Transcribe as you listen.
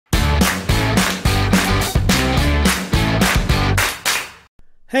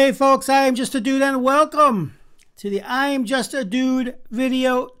Hey folks, I am Just a Dude and welcome to the I Am Just a Dude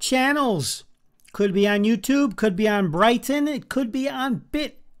video channels. Could be on YouTube, could be on Brighton, it could be on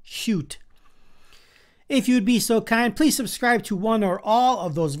BitChute. If you'd be so kind, please subscribe to one or all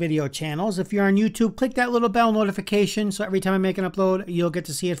of those video channels. If you're on YouTube, click that little bell notification so every time I make an upload, you'll get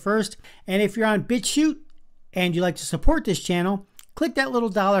to see it first. And if you're on BitChute and you'd like to support this channel, click that little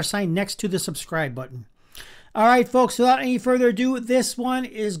 $ next to the subscribe button. All right, folks, without any further ado, this one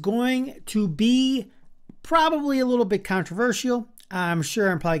is going to be probably a little bit controversial. I'm sure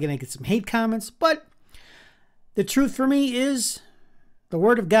I'm probably going to get some hate comments, but the truth for me is the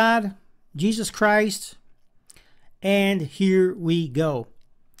Word of God, Jesus Christ, and here we go.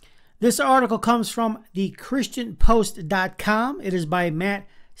 This article comes from thechristianpost.com. It is by Matt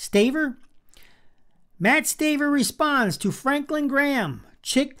Staver. Matt Staver responds to Franklin Graham.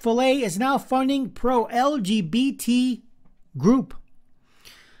 Chick-fil-A is now funding pro-LGBT group.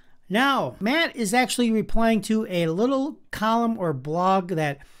 Now, Matt is actually replying to a little column or blog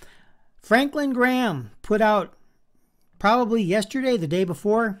that Franklin Graham put out probably yesterday, the day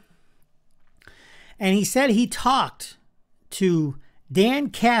before. And he said he talked to Dan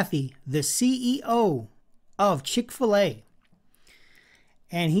Cathy, the CEO of Chick-fil-A.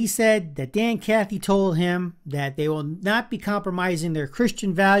 And he said that Dan Cathy told him that they will not be compromising their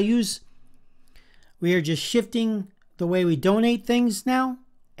Christian values. We are just shifting the way we donate things now,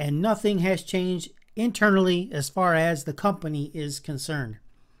 and nothing has changed internally as far as the company is concerned.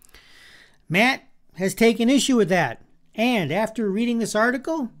 Matt has taken issue with that. And after reading this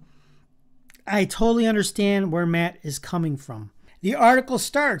article, I totally understand where Matt is coming from. The article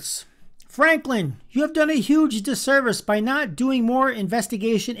starts, Franklin, you have done a huge disservice by not doing more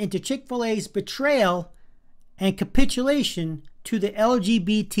investigation into Chick-fil-A's betrayal and capitulation to the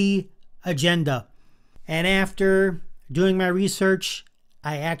LGBT agenda. And after doing my research,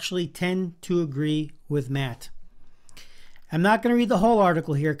 I actually tend to agree with Matt. I'm not going to read the whole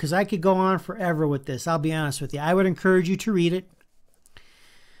article here because I could go on forever with this. I'll be honest with you. I would encourage you to read it.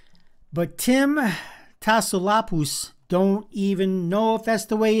 But Tim Tassopoulos, don't even know if that's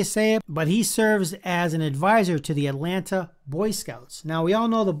the way you say it, but he serves as an advisor to the Atlanta Boy Scouts. Now, we all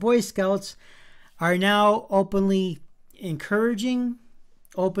know the Boy Scouts are now openly encouraging,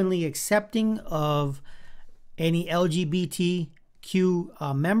 openly accepting of any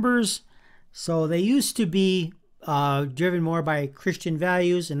LGBTQ members. So they used to be driven more by Christian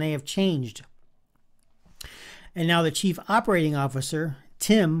values, and they have changed. And now the chief operating officer,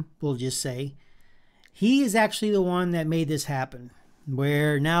 Tim, we'll just say, he is actually the one that made this happen,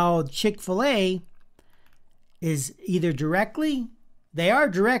 where now Chick-fil-A is either directly, they are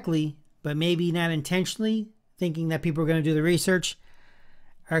directly, but maybe not intentionally, thinking that people are going to do the research,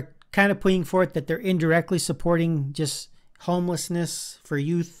 are kind of putting forth that they're indirectly supporting just homelessness for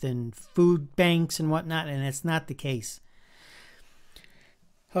youth and food banks and whatnot, and it's not the case.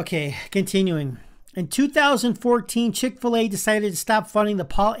 Okay, continuing. In 2014, Chick-fil-A decided to stop funding the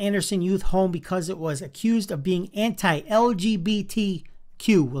Paul Anderson Youth Home because it was accused of being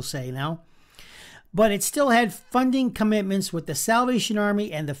anti-LGBTQ, we'll say now. But it still had funding commitments with the Salvation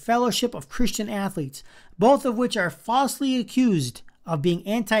Army and the Fellowship of Christian Athletes, both of which are falsely accused of being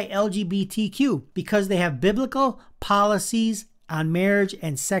anti-LGBTQ because they have biblical policies on marriage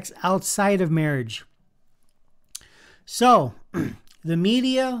and sex outside of marriage. So, the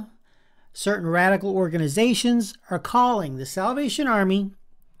media, certain radical organizations are calling the Salvation Army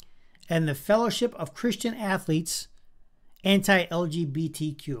and the Fellowship of Christian Athletes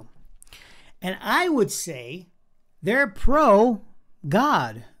anti-LGBTQ. And I would say they're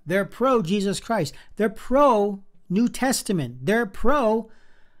pro-God. They're pro-Jesus Christ. They're pro-New Testament. They're pro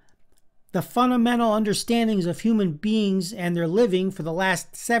the fundamental understandings of human beings and their living for the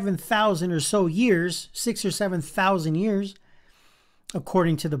last 7,000 or so years, 6,000 or 7,000 years,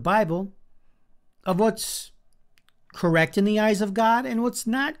 according to the Bible, of what's correct in the eyes of God and what's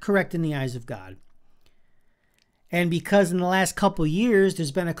not correct in the eyes of God. And because in the last couple of years,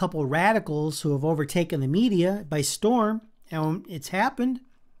 there's been a couple of radicals who have overtaken the media by storm, and it's happened.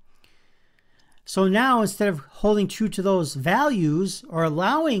 So now, instead of holding true to those values or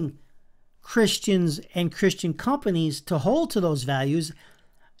allowing Christians and Christian companies to hold to those values,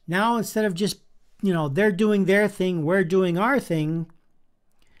 now instead of just, they're doing their thing, we're doing our thing,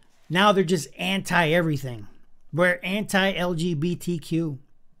 now they're just anti-everything. We're anti-LGBTQ.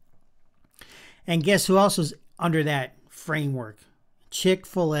 And guess who else is under that framework?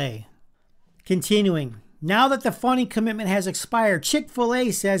 Chick-fil-A. Continuing. Now that the funding commitment has expired,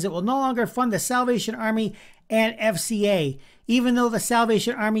 Chick-fil-A says it will no longer fund the Salvation Army and FCA, even though the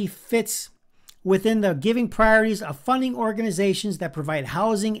Salvation Army fits within the giving priorities of funding organizations that provide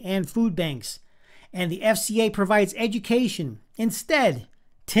housing and food banks. And the FCA provides education. Instead,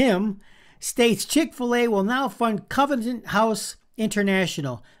 Tim states Chick-fil-A will now fund Covenant House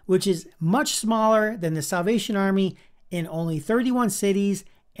International, which is much smaller than the Salvation Army in only 31 cities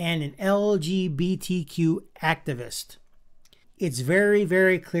and an LGBTQ activist. It's very,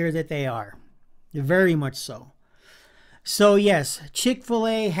 very clear that they are. Very much so. So yes,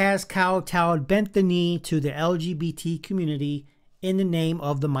 Chick-fil-A has kowtowed, bent the knee to the LGBT community in the name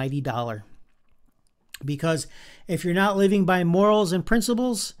of the mighty dollar. Because if you're not living by morals and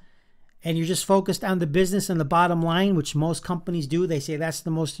principles, and you're just focused on the business and the bottom line, which most companies do, they say that's the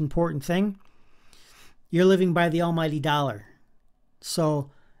most important thing, you're living by the almighty dollar.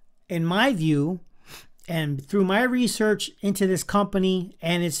 So in my view, and through my research into this company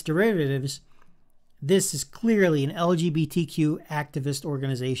and its derivatives, this is clearly an LGBTQ activist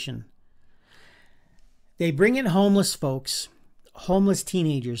organization. They bring in homeless folks, homeless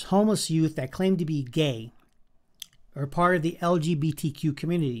teenagers, homeless youth that claim to be gay or part of the LGBTQ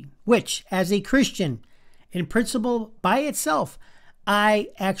community, which, as a Christian, in principle by itself, I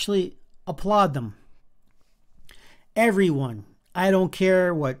actually applaud them. Everyone, I don't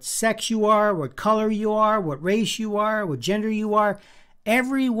care what sex you are, what color you are, what race you are, what gender you are,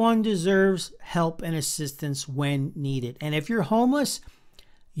 everyone deserves help and assistance when needed. And if you're homeless,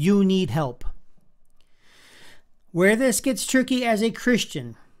 you need help. Where this gets tricky as a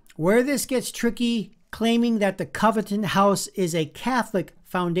Christian, where this gets tricky claiming that the Covenant House is a Catholic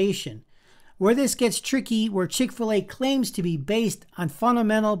foundation, where this gets tricky where Chick-fil-A claims to be based on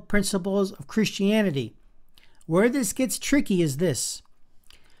fundamental principles of Christianity, where this gets tricky is this.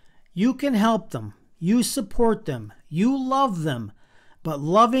 You can help them, you support them, you love them, but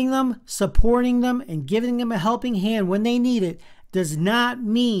loving them, supporting them, and giving them a helping hand when they need it does not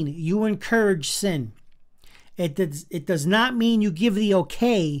mean you encourage sin. It does not mean you give the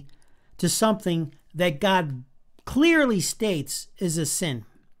okay to something that God clearly states is a sin,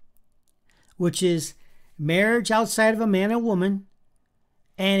 which is marriage outside of a man and woman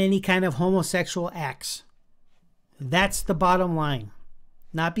and any kind of homosexual acts. That's the bottom line.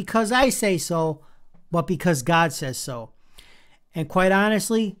 Not because I say so, but because God says so. And quite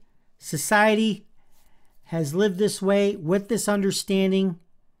honestly, society has lived this way with this understanding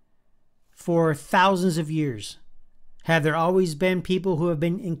for thousands of years. Have there always been people who have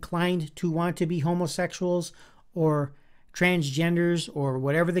been inclined to want to be homosexuals or transgenders or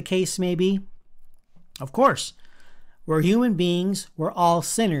whatever the case may be? Of course. We're human beings. We're all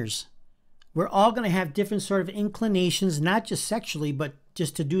sinners. We're all going to have different sort of inclinations, not just sexually, but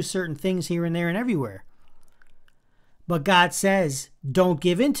just to do certain things here and there and everywhere. But God says, don't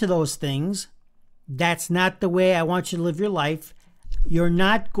give in to those things. That's not the way I want you to live your life. You're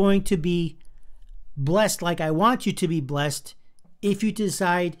not going to be blessed like I want you to be blessed if you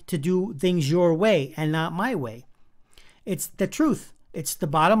decide to do things your way and not my way. It's the truth. It's the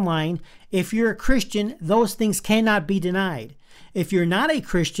bottom line. If you're a Christian, those things cannot be denied. If you're not a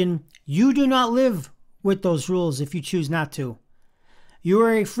Christian, you do not live with those rules if you choose not to. You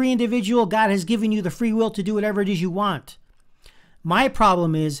are a free individual. God has given you the free will to do whatever it is you want. My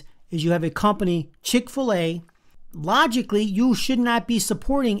problem is you have a company, Chick-fil-A. Logically, you should not be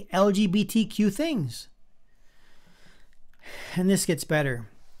supporting LGBTQ things. And this gets better.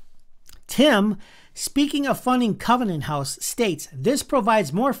 Tim, speaking of funding Covenant House, states, this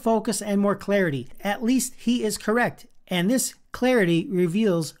provides more focus and more clarity. At least he is correct. And this clarity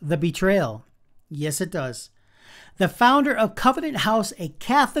reveals the betrayal. Yes, it does. The founder of Covenant House, a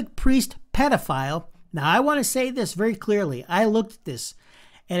Catholic priest pedophile. Now, I want to say this very clearly. I looked at this,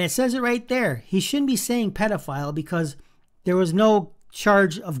 and it says it right there. He shouldn't be saying pedophile because there was no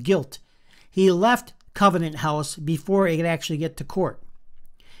charge of guilt. He left Covenant House before it could actually get to court.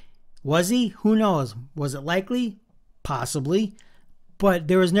 Was he? Who knows? Was it likely? Possibly. But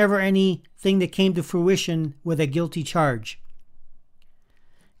there was never anything that came to fruition with a guilty charge.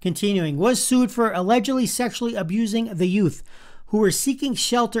 Continuing, was sued for allegedly sexually abusing the youth who were seeking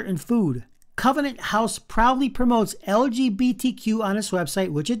shelter and food. Covenant House proudly promotes LGBTQ on its website,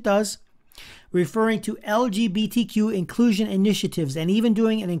 which it does, referring to LGBTQ inclusion initiatives and even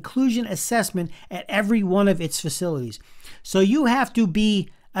doing an inclusion assessment at every one of its facilities. So you have to be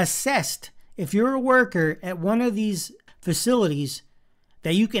assessed if you're a worker at one of these facilities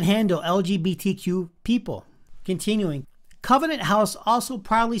that you can handle LGBTQ people. Continuing, Covenant House also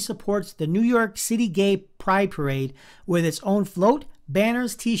proudly supports the New York City Gay Pride Parade with its own float,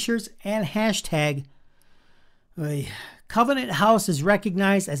 banners, t-shirts, and hashtag. Covenant House is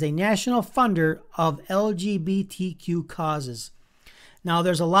recognized as a national funder of LGBTQ causes. Now,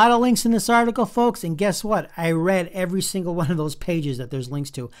 there's a lot of links in this article, folks, and guess what? I read every single one of those pages that there's links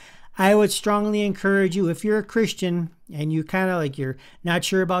to. I would strongly encourage you, if you're a Christian and you kind of like you're not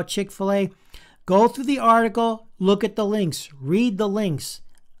sure about Chick-fil-A, go through the article, look at the links, read the links.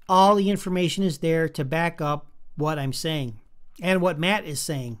 All the information is there to back up what I'm saying and what Matt is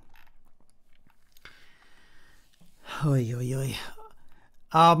saying. Oy, oy,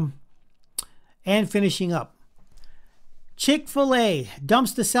 oy. And finishing up. Chick-fil-A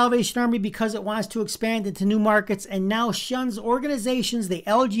dumps the Salvation Army because it wants to expand into new markets and now shuns organizations the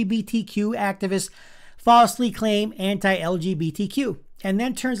LGBTQ activists falsely claim anti-LGBTQ, and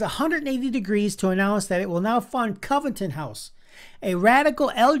then turns 180 degrees to announce that it will now fund Covenant House, a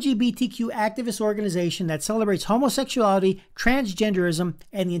radical LGBTQ activist organization that celebrates homosexuality, transgenderism,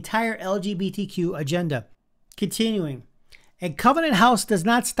 and the entire LGBTQ agenda. Continuing. And Covenant House does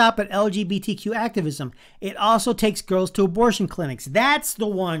not stop at LGBTQ activism. It also takes girls to abortion clinics. That's the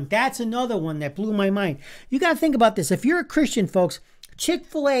one. That's another one that blew my mind. You got to think about this. If you're a Christian, folks,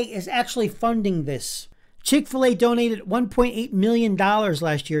 Chick-fil-A is actually funding this. Chick-fil-A donated $1.8 million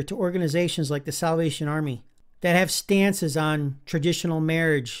last year to organizations like the Salvation Army that have stances on traditional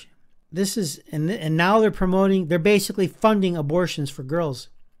marriage. This is, and now they're basically funding abortions for girls.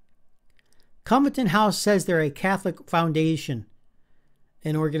 Covenant House says they're a Catholic foundation,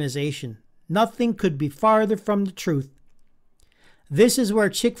 an organization. Nothing could be farther from the truth. This is where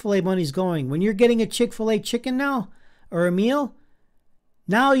Chick-fil-A money's going. When you're getting a Chick-fil-A chicken now, or a meal,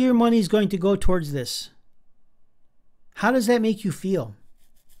 now your money's going to go towards this. How does that make you feel?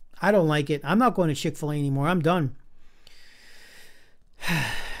 I don't like it. I'm not going to Chick-fil-A anymore. I'm done.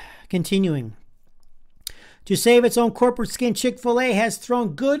 Continuing. To save its own corporate skin, Chick-fil-A has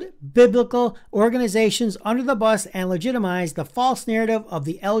thrown good biblical organizations under the bus and legitimized the false narrative of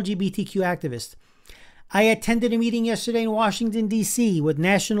the LGBTQ activists. I attended a meeting yesterday in Washington, D.C. with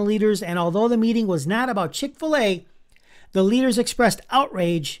national leaders, and although the meeting was not about Chick-fil-A, the leaders expressed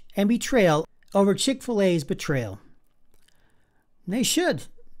outrage and betrayal over Chick-fil-A's betrayal. And they should.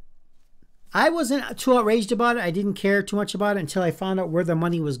 I wasn't too outraged about it. I didn't care too much about it until I found out where the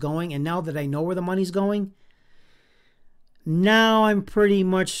money was going, and now that I know where the money's going, now I'm pretty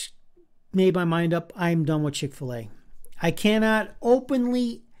much made my mind up. I'm done with Chick-fil-A. I cannot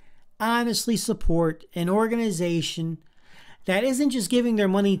openly, honestly support an organization that isn't just giving their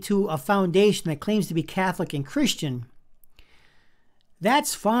money to a foundation that claims to be Catholic and Christian.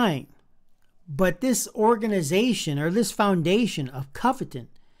 That's fine. But this organization or this foundation of Covenant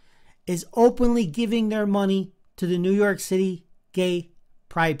is openly giving their money to the New York City Gay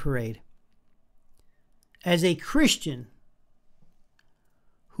Pride Parade. As a Christian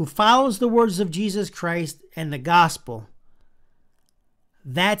who follows the words of Jesus Christ and the gospel,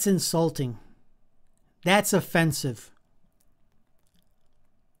 that's insulting. That's offensive.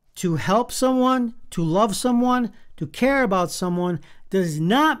 To help someone, to love someone, to care about someone does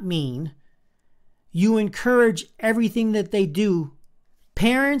not mean you encourage everything that they do.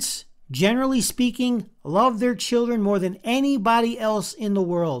 Parents, generally speaking, love their children more than anybody else in the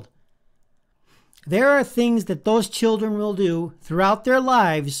world. There are things that those children will do throughout their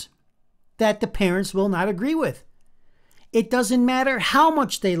lives that the parents will not agree with. It doesn't matter how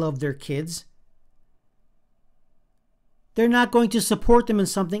much they love their kids. They're not going to support them in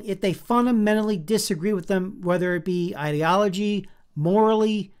something if they fundamentally disagree with them, whether it be ideology,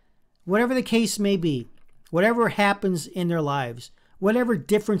 morally, whatever the case may be, whatever happens in their lives, whatever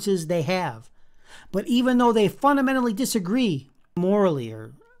differences they have. But even though they fundamentally disagree morally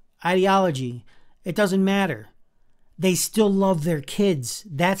or ideology, it doesn't matter. They still love their kids.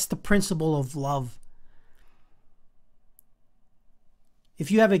 That's the principle of love.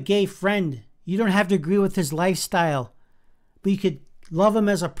 If you have a gay friend, you don't have to agree with his lifestyle, but you could love him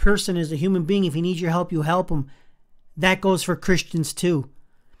as a person, as a human being. If he needs your help, you help him. That goes for Christians too.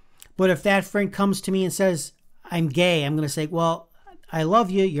 But if that friend comes to me and says, I'm gay, I'm going to say, well, I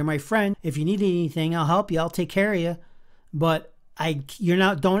love you. You're my friend. If you need anything, I'll help you. I'll take care of you. But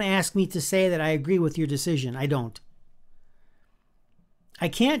don't ask me to say that I agree with your decision. I don't. I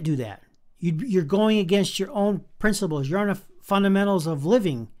can't do that. You're going against your own principles. Your own fundamentals of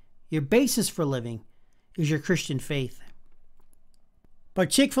living. Your basis for living is your Christian faith. But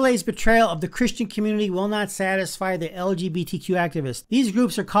Chick-fil-A's betrayal of the Christian community will not satisfy the LGBTQ activists. These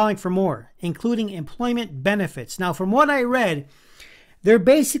groups are calling for more, including employment benefits. Now, from what I read, they're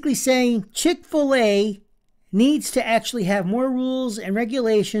basically saying Chick-fil-A needs to actually have more rules and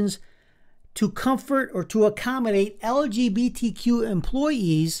regulations to comfort or to accommodate LGBTQ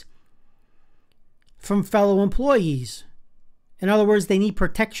employees from fellow employees. In other words, they need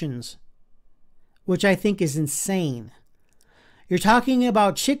protections, which I think is insane. You're talking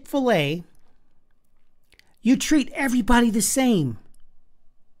about Chick-fil-A. You treat everybody the same.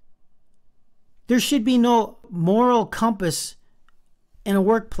 There should be no moral compass in a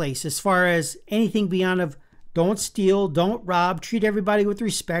workplace as far as anything beyond of don't steal, don't rob, treat everybody with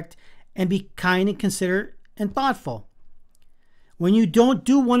respect, and be kind and considerate and thoughtful. When you don't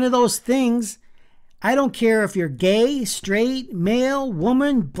do one of those things, I don't care if you're gay, straight, male,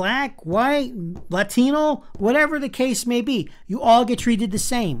 woman, black, white, Latino, whatever the case may be, you all get treated the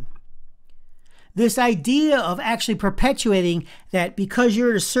same. This idea of actually perpetuating that because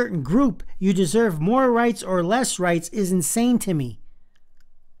you're a certain group, you deserve more rights or less rights is insane to me.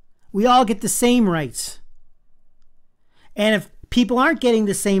 We all get the same rights. And if people aren't getting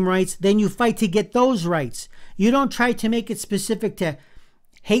the same rights, then you fight to get those rights. You don't try to make it specific to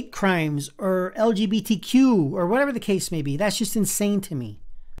hate crimes or LGBTQ or whatever the case may be. That's just insane to me.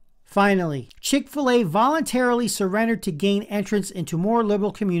 Finally, Chick-fil-A voluntarily surrendered to gain entrance into more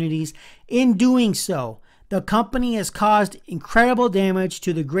liberal communities. In doing so, the company has caused incredible damage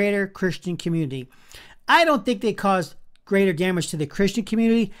to the greater Christian community. I don't think they caused greater damage to the Christian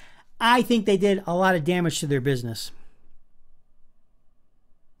community. I think they did a lot of damage to their business.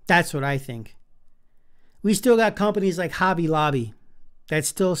 That's what I think. We still got companies like Hobby Lobby that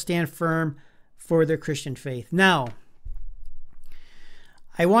still stand firm for their Christian faith. Now,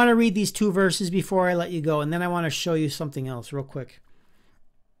 I want to read these two verses before I let you go, and then I want to show you something else real quick.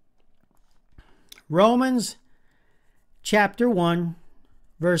 Romans chapter 1,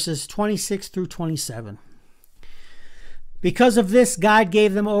 verses 26 through 27. Because of this, God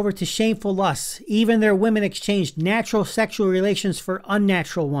gave them over to shameful lusts. Even their women exchanged natural sexual relations for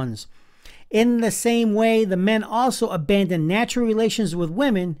unnatural ones. In the same way, the men also abandoned natural relations with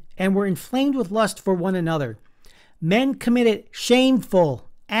women and were inflamed with lust for one another. Men committed shameful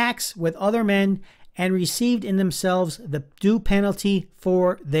acts with other men and received in themselves the due penalty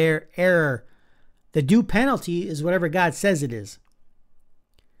for their error. The due penalty is whatever God says it is.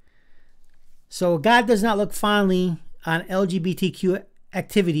 So God does not look fondly on LGBTQ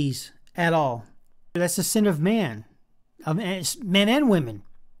activities at all. That's the sin of man, of men and women,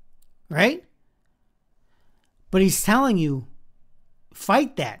 right? But he's telling you,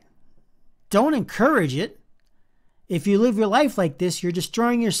 fight that. Don't encourage it. If you live your life like this, you're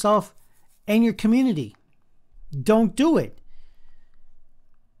destroying yourself and your community. Don't do it.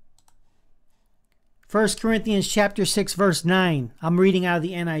 1 Corinthians chapter 6, verse 9. I'm reading out of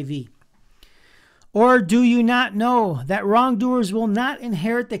the NIV. Or do you not know that wrongdoers will not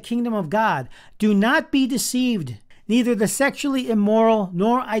inherit the kingdom of God? Do not be deceived. Neither the sexually immoral,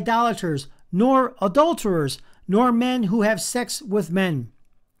 nor idolaters, nor adulterers, nor men who have sex with men.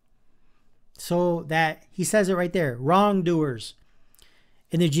 So that, he says it right there, wrongdoers.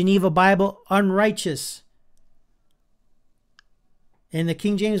 In the Geneva Bible, unrighteous. In the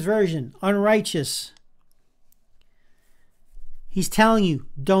King James Version, unrighteous. He's telling you,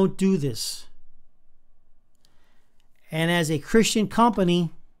 don't do this. And as a Christian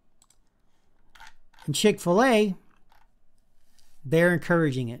company, and Chick-fil-A, they're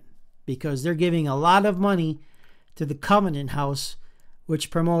encouraging it because they're giving a lot of money to the Covenant House,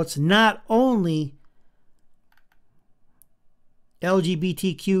 which promotes not only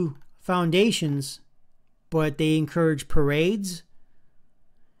LGBTQ foundations, but they encourage parades,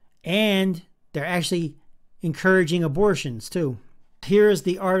 and they're actually encouraging abortions too. Here's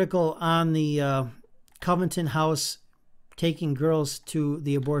the article on the Covenant House taking girls to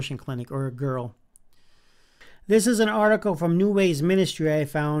the abortion clinic, or a girl. This is an article from New Ways Ministry I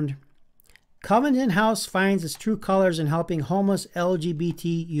found. Covenant House finds its true colors in helping homeless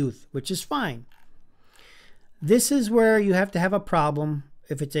LGBT youth, which is fine. This is where you have to have a problem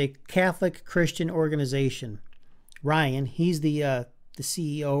if it's a Catholic Christian organization. Ryan, he's the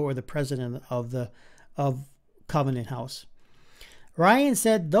CEO or the president of Covenant House. Ryan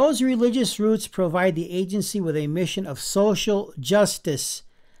said, those religious roots provide the agency with a mission of social justice.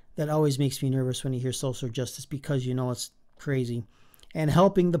 That always makes me nervous when you hear social justice because you know it's crazy. And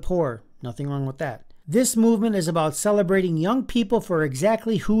helping the poor. Nothing wrong with that. This movement is about celebrating young people for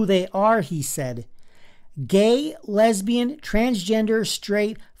exactly who they are, he said. Gay, lesbian, transgender,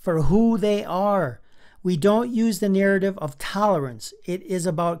 straight, for who they are. We don't use the narrative of tolerance. It is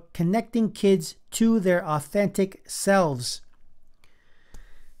about connecting kids to their authentic selves.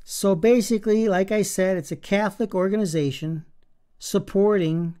 So basically, like I said, it's a Catholic organization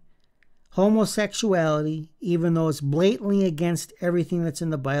supporting homosexuality, even though it's blatantly against everything that's in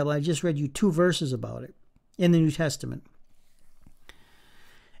the Bible. I just read you 2 verses about it in the New Testament.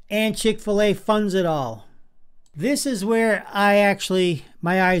 And Chick-fil-A funds it all. This is where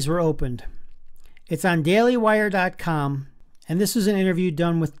my eyes were opened. It's on dailywire.com, And this was an interview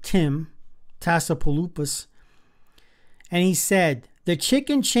done with Tim Tassopoulos. And he said, the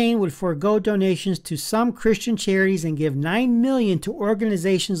chicken chain would forego donations to some Christian charities and give $9 million to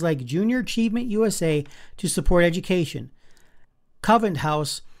organizations like Junior Achievement USA to support education, Covenant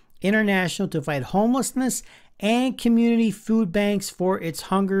House International to fight homelessness, and community food banks for its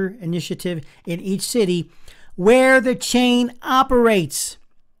hunger initiative in each city where the chain operates,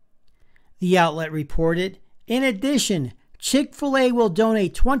 the outlet reported. In addition, Chick-fil-A will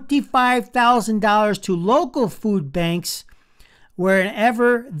donate $25,000 to local food banks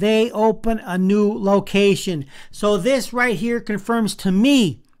wherever they open a new location. So this right here confirms to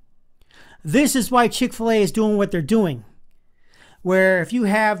me, this is why Chick-fil-A is doing what they're doing. Where if you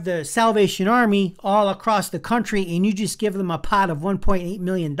have the Salvation Army all across the country and you just give them a pot of $1.8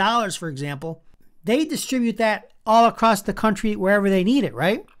 million, for example, they distribute that all across the country wherever they need it,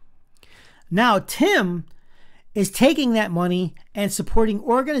 right? Now, Tim is taking that money and supporting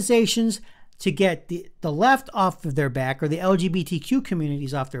organizations to get the left off of their back, or the LGBTQ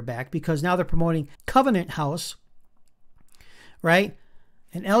communities off their back, because now they're promoting Covenant House, right?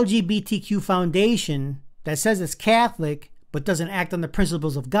 An LGBTQ foundation that says it's Catholic, but doesn't act on the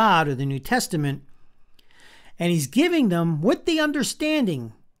principles of God or the New Testament. And he's giving them with the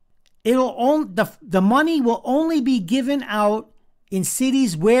understanding the money will only be given out in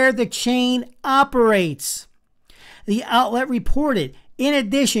cities where the chain operates. The outlet reported, in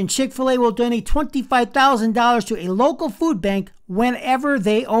addition, Chick-fil-A will donate $25,000 to a local food bank whenever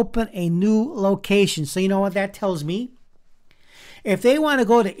they open a new location. So you know what that tells me? If they want to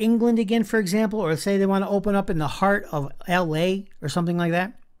go to England again, for example, or say they want to open up in the heart of LA or something like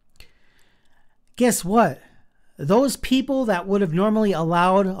that, guess what? Those people that would have normally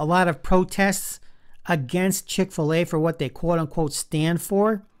allowed a lot of protests against Chick-fil-A for what they quote-unquote stand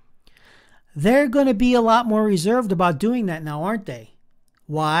for, they're going to be a lot more reserved about doing that now, aren't they?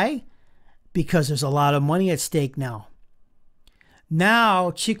 Why? Because there's a lot of money at stake now.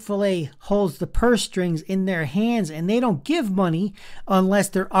 Now Chick-fil-A holds the purse strings in their hands, and they don't give money unless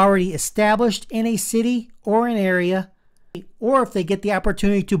they're already established in a city or an area, or if they get the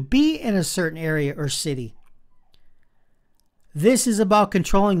opportunity to be in a certain area or city. This is about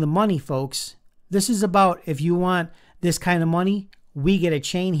controlling the money, folks. This is about, if you want this kind of money, we get a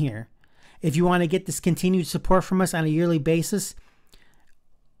chain here. If you want to get this continued support from us on a yearly basis,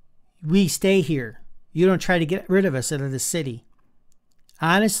 we stay here. You don't try to get rid of us out of the city.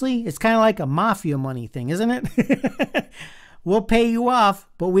 Honestly, it's kind of like a mafia money thing, isn't it? We'll pay you off,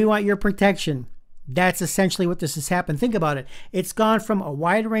 but we want your protection. That's essentially what this has happened. Think about it. It's gone from a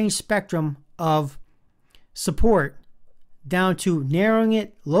wide range spectrum of support down to narrowing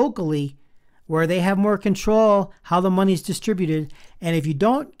it locally, where they have more control how the money is distributed. And if you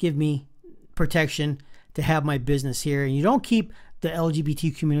don't give me protection to have my business here, and you don't keep the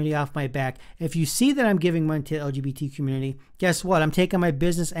LGBT community off my back, if you see that I'm giving money to the LGBT community, guess what? I'm taking my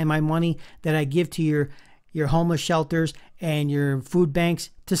business and my money that I give to your homeless shelters and your food banks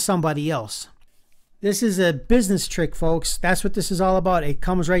to somebody else. This is a business trick, folks. That's what this is all about. It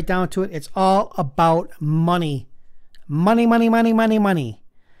comes right down to it. It's all about money. Money, money, money, money, money.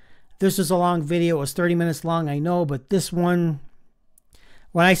 This was a long video. It was 30 minutes long, I know, but this one,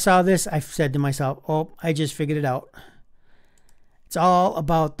 when I saw this, I said to myself, oh, I just figured it out. It's all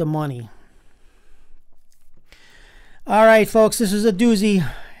about the money. All right, folks, this is a doozy.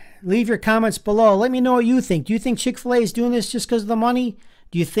 Leave your comments below. Let me know what you think. Do you think Chick-fil-A is doing this just because of the money?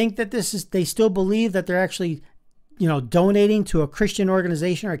 Do you think that they still believe that they're actually, donating to a Christian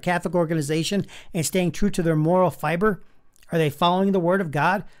organization or a Catholic organization and staying true to their moral fiber? Are they following the word of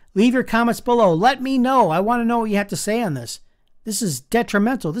God? Leave your comments below. Let me know. I want to know what you have to say on this. This is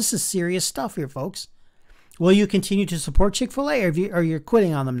detrimental. This is serious stuff here, folks. Will you continue to support Chick-fil-A, or you're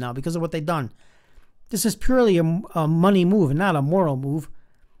quitting on them now because of what they've done? This is purely a money move and not a moral move,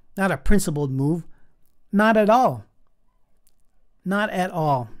 not a principled move. Not at all. Not at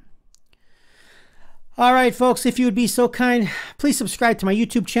all. All right, folks, if you would be so kind, please subscribe to my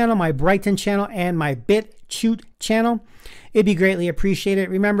YouTube channel, my Brighton channel, and my BitChute channel. It'd be greatly appreciated.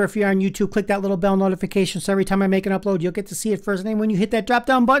 Remember, if you're on YouTube, click that little bell notification so every time I make an upload, you'll get to see it first. And when you hit that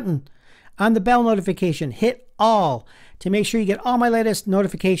drop-down button on the bell notification, hit all to make sure you get all my latest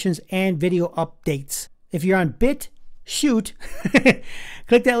notifications and video updates. If you're on BitChute,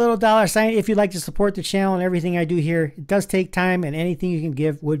 click that little $sign if you'd like to support the channel and everything I do here. It does take time, and anything you can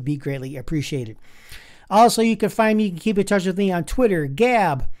give would be greatly appreciated. Also, you can find me, you can keep in touch with me on Twitter,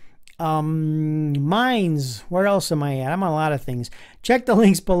 Gab, Minds. Where else am I at? I'm on a lot of things. Check the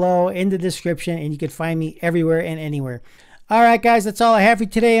links below in the description, and you can find me everywhere and anywhere. All right, guys, that's all I have for you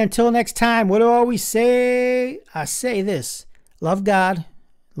today. Until next time, what do I always say? I say this: love God,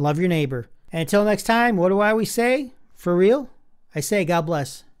 love your neighbor. And until next time, what do I always say? For real? I say God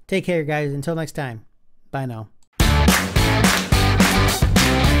bless. Take care, guys. Until next time. Bye now.